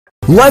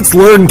Let's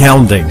learn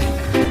counting.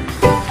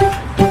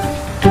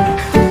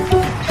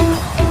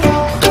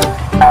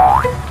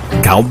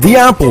 Count the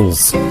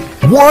apples.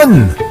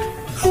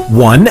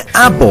 One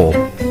apple.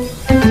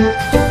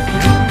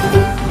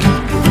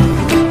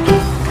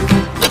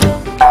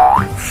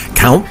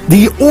 Count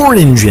the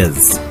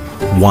oranges.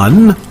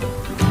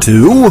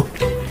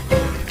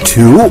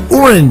 Two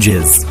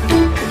oranges.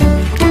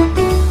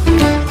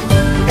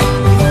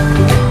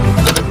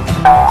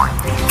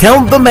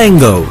 Count the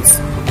mangoes.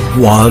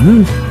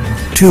 1,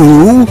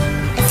 2,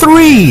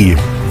 3.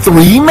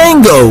 3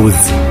 mangoes.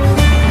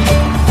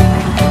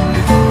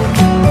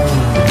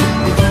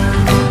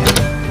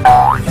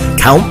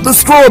 Count the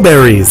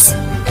strawberries.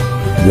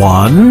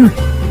 1,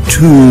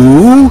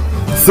 2,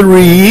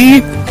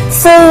 3,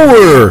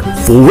 4.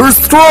 4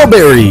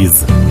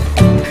 strawberries.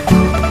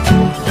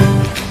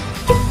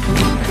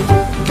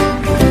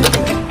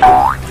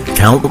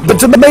 Count the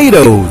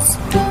tomatoes.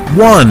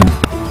 1,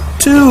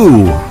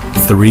 2,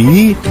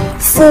 3,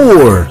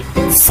 4,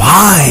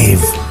 5.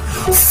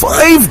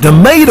 5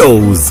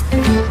 tomatoes.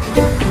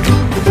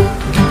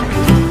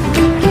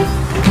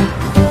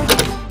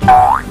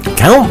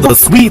 Count the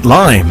sweet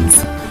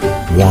limes.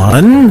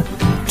 1,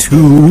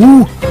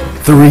 2,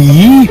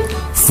 3,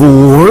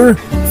 4,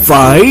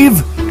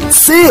 5,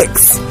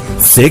 6.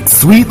 6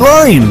 sweet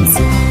limes.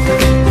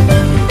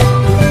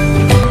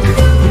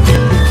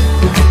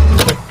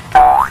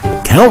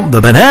 Count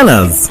the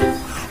bananas.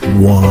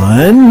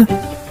 1,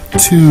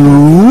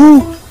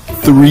 2,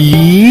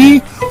 3,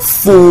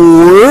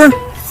 4,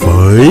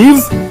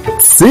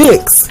 5,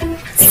 6,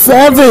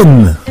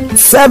 7.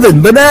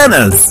 7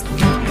 bananas.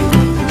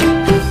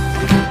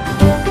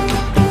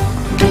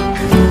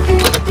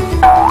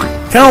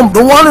 Count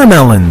the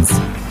watermelons.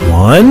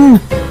 1,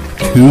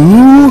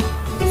 2,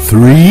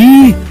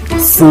 3,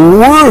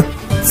 4,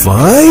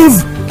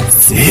 5,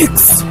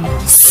 6,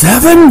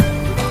 7,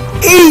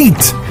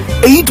 8.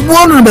 8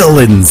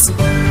 watermelons.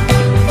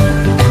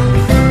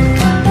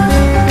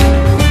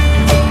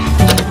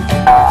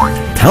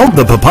 Count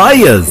the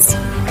papayas.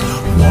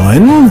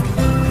 1,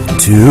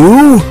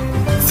 2,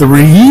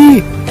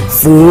 3,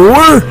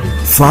 4,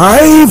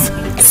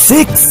 5,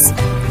 6,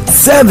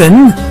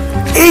 7,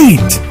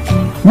 8.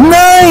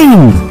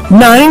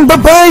 9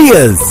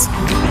 papayas.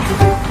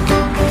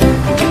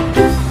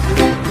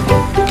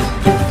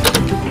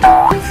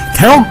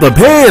 Count the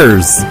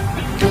pears.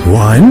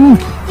 1,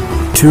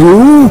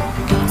 2,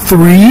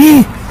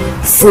 3,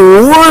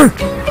 4,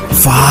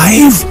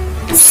 5,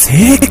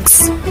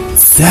 6,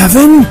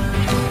 7,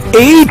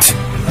 8,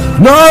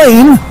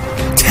 9,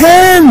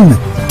 10.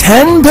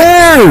 10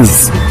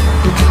 pears.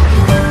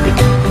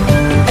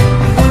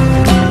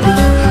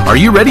 Are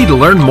you ready to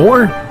learn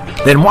more?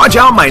 Then watch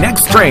out my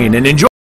next train and enjoy.